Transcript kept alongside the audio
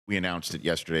we announced it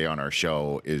yesterday on our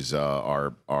show, is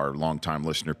our longtime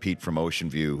listener Pete from Ocean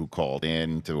View, who called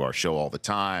in to our show all the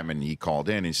time, and he called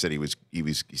in and he said he was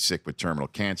sick with terminal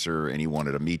cancer and he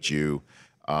wanted to meet you.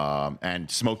 And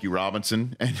Smokey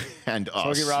Robinson and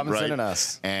us. Smokey Robinson right? and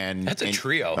us. And that's a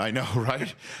trio. I know,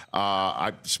 right?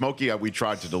 Smokey, we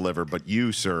tried to deliver, but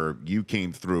you, sir, you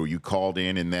came through. You called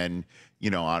in, and then, you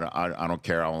know, I don't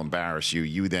care. I'll embarrass you.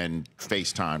 You then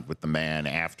FaceTimed with the man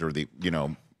after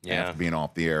after being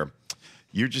off the air.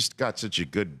 You just got such a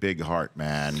good, big heart,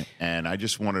 man. And I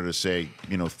just wanted to say,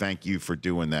 you know, thank you for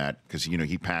doing that, because, you know,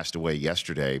 he passed away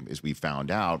yesterday, as we found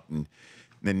out. And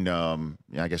then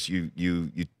I guess you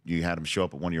had him show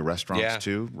up at one of your restaurants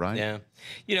too, right? Yeah.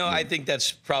 You know, I think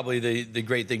that's probably the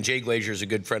great thing. Jay Glazer is a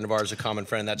good friend of ours, a common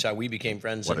friend. That's how we became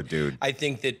friends. What a dude. I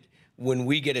think that when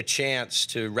we get a chance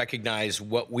to recognize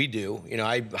what we do, you know,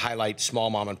 I highlight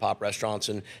small mom and pop restaurants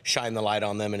and shine the light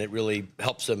on them, and it really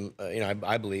helps them, you know,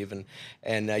 I believe.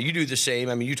 And you do the same.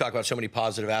 I mean, you talk about so many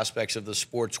positive aspects of the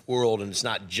sports world, and it's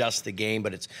not just the game,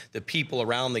 but it's the people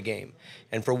around the game.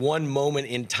 And for one moment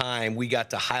in time, we got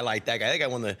to highlight that guy. That guy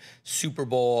won the Super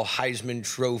Bowl, Heisman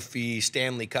Trophy,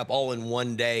 Stanley Cup, all in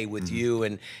one day with you,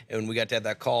 and we got to have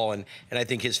that call. And I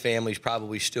think his family's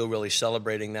probably still really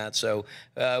celebrating that. So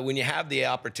when you have the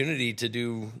opportunity to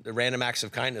do the random acts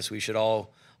of kindness, we should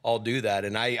all do that.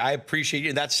 And I appreciate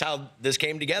you. That's how this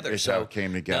came together. It's how it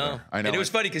came together. I know. And it was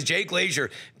funny because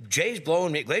Jay's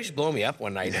blowing me up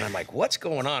one night, and I'm like, what's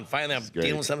going on? Finally, I'm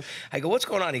dealing with something. I go, what's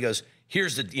going on? He goes,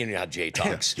 here's the, you know how Jay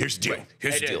talks. Here's the deal. Right.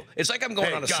 Here's the deal. It's like I'm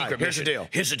going on a secret here's the mission. deal.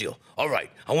 Here's the deal. All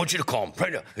right, I want you to call him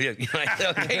right now. Okay,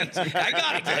 I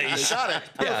got it, Glaze. Got it.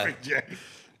 Yeah. Perfect, Jay.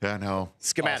 Yeah, no.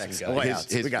 Schematics.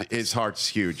 Awesome, His heart's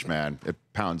huge, man. It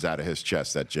pounds out of his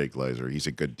chest, that Jay Glazer. He's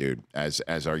a good dude, as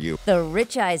are you. The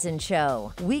Rich Eisen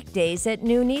Show, weekdays at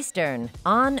noon Eastern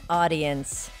on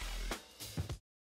Audience.